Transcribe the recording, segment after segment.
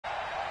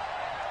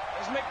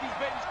Just make these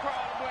babies cry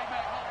all the way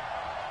back home.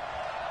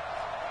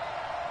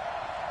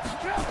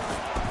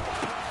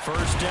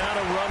 First down,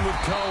 a run with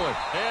Cohen.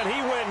 And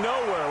he went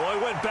nowhere. Well,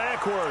 he went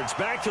backwards,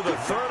 back to the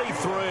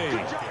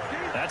 33.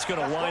 That's going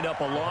to wind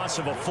up a loss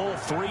of a full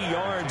 3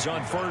 yards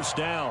on first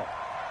down.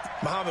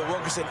 Muhammad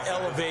Wilkerson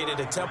elevated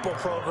a Temple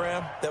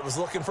program that was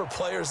looking for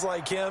players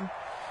like him,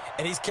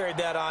 and he's carried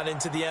that on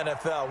into the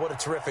NFL. What a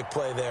terrific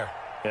play there.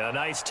 Yeah, a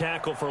nice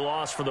tackle for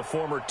loss for the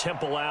former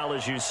Temple Owl,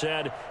 as you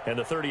said, and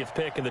the 30th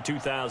pick in the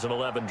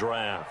 2011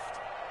 draft.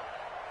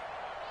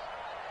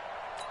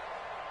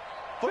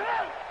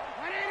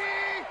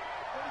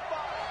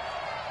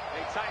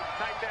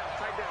 Tight down.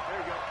 There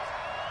you go.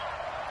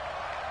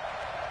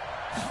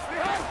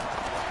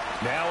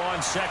 Now on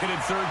 2nd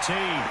and 13.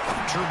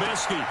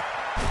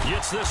 Trubisky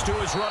gets this to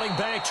his running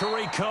back,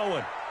 Tariq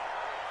Cohen.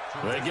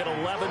 They get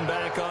 11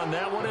 back on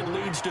that one. It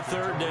leads to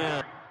 3rd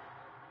down.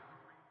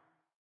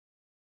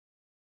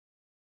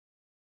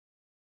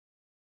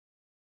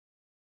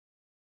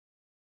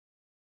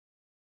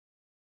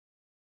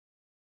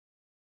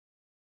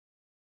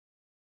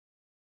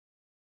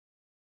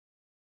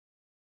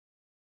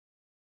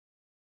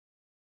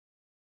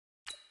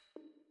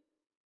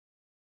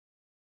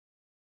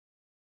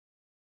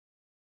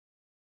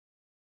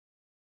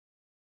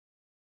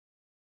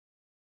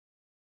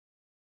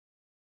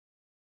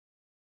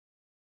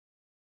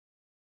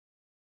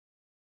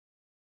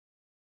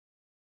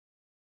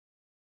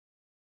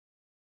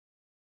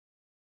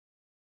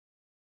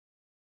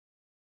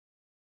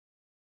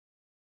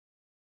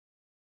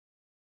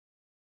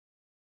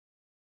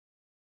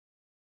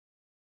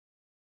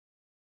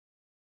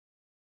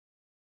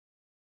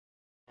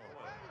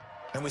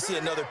 And we see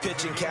another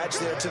pitch and catch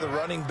there to the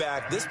running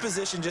back. This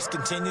position just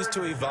continues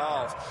to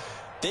evolve.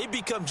 They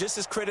become just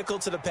as critical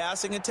to the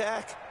passing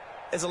attack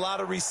as a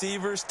lot of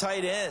receivers,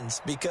 tight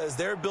ends, because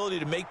their ability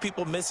to make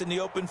people miss in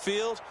the open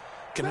field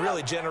can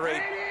really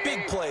generate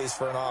big plays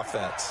for an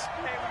offense.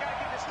 Hey, we got to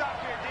get this stop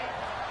here, D.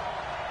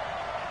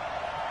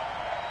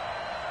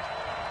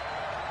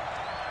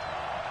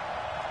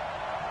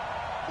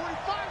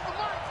 45 for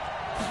Mike.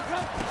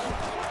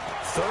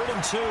 3rd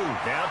and 2.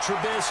 Now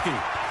Trubisky.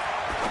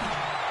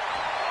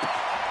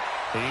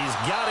 He's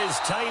got his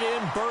tight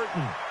end,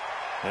 Burton.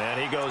 And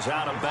he goes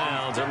out of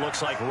bounds. It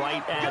looks like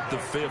right at the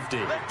 50.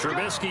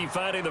 Trubisky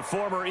finding the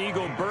former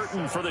Eagle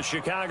Burton for the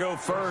Chicago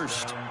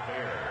first.